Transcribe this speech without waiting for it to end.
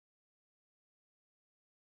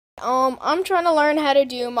I'm trying to learn how to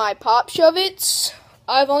do my pop shove-its.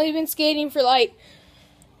 I've only been skating for like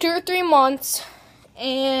 2 or 3 months,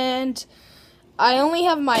 and I only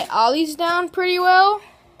have my ollies down pretty well.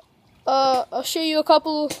 I'll show you a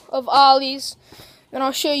couple of ollies, then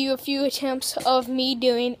I'll show you a few attempts of me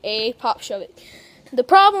doing a pop shove-it. The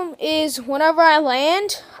problem is whenever I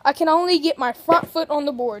land, I can only get my front foot on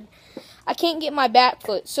the board. I can't get my back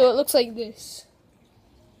foot, so it looks like this.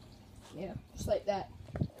 Yeah, just like that.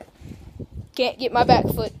 Can't get my back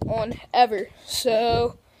foot on ever.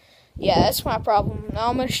 So, yeah, that's my problem. Now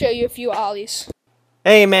I'm going to show you a few ollies.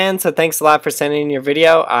 Hey man, so thanks a lot for sending in your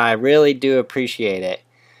video. I really do appreciate it.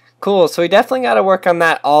 Cool, so we definitely got to work on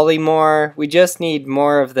that ollie more. We just need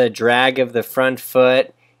more of the drag of the front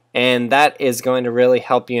foot, and that is going to really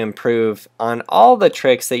help you improve on all the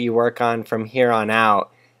tricks that you work on from here on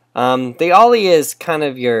out. The ollie is kind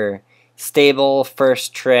of your stable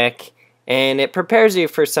first trick, and it prepares you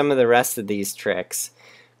for some of the rest of these tricks.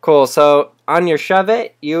 Cool, so on your shove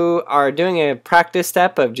it, you are doing a practice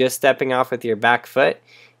step of just stepping off with your back foot.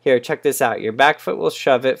 Here, check this out. Your back foot will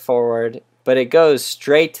shove it forward, but it goes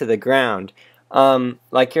straight to the ground.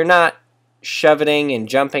 Like you're not shoveting and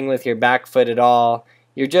jumping with your back foot at all.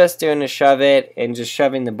 You're just doing a shove it and just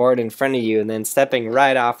shoving the board in front of you and then stepping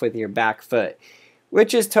right off with your back foot,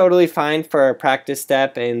 which is totally fine for a practice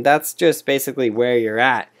step, and that's just basically where you're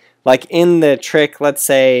at. Like in the trick, let's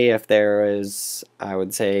say if there is, I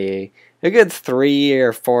would say, a good 3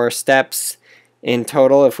 or 4 steps in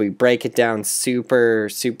total if we break it down super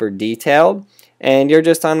detailed, and you're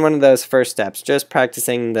just on one of those first steps, just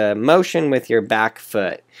practicing the motion with your back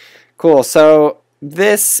foot. Cool, so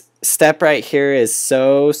this step right here is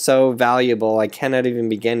so valuable, I cannot even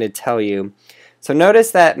begin to tell you. So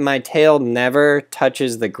notice that my tail never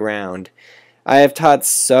touches the ground. I have taught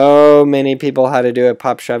so many people how to do a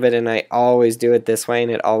pop shove it, and I always do it this way,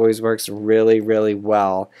 and it always works really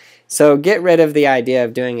well. So get rid of the idea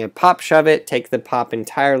of doing a pop shove it, take the pop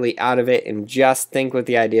entirely out of it, and just think with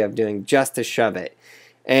the idea of doing just a shove it.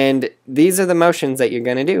 And these are the motions that you're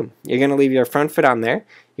going to do. You're going to leave your front foot on there,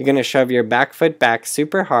 you're going to shove your back foot back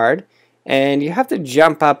super hard, and you have to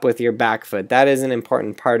jump up with your back foot. That is an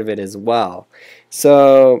important part of it as well.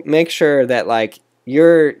 So make sure that like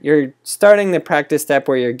you're starting the practice step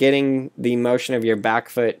where you're getting the motion of your back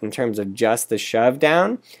foot in terms of just the shove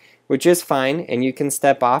down, which is fine, and you can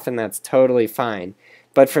step off and that's totally fine.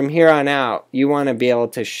 But from here on out, you want to be able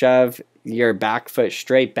to shove your back foot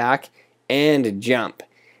straight back and jump.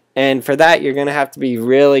 And for that, you're going to have to be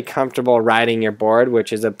really comfortable riding your board,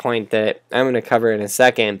 which is a point that I'm going to cover in a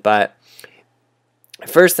second. But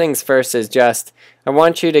first things first is just, I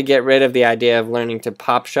want you to get rid of the idea of learning to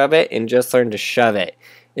pop shove it and just learn to shove it.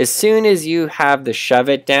 As soon as you have the shove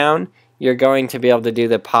it down, you're going to be able to do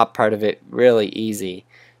the pop part of it really easy.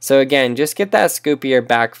 So again, just get that scoop of your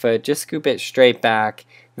back foot, just scoop it straight back.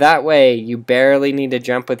 That way you barely need to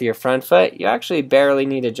jump with your front foot. You actually barely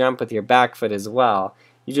need to jump with your back foot as well.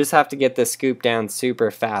 You just have to get the scoop down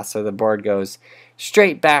super fast so the board goes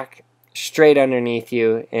straight back, straight underneath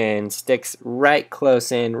you, and sticks right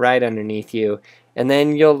close in, right underneath you, and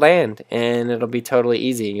then you'll land and it'll be totally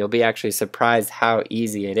easy. You'll be actually surprised how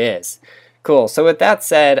easy it is. Cool, so with that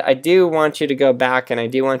said, I do want you to go back and I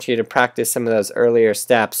do want you to practice some of those earlier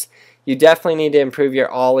steps. You definitely need to improve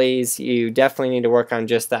your ollies. You definitely need to work on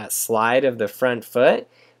just that slide of the front foot,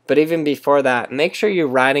 but even before that, make sure you're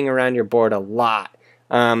riding around your board a lot.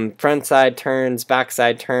 Front side turns, back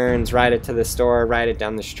side turns, ride it to the store, ride it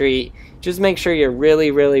down the street. Just make sure you're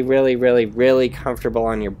really comfortable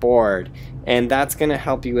on your board, and that's going to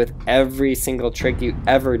help you with every single trick you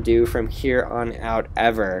ever do from here on out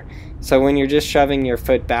ever. So when you're just shoving your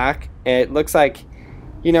foot back, it looks like,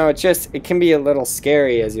 you know, it can be a little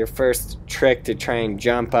scary as your first trick to try and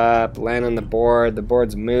jump up, land on the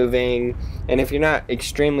board's moving, and if you're not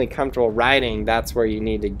extremely comfortable riding, that's where you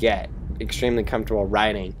need to get extremely comfortable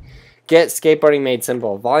riding. Get Skateboarding Made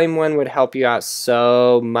Simple. Volume 1 would help you out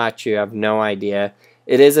so much, you have no idea.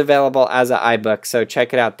 It is available as an iBook, so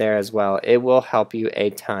check it out there as well. It will help you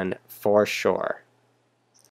a ton for sure.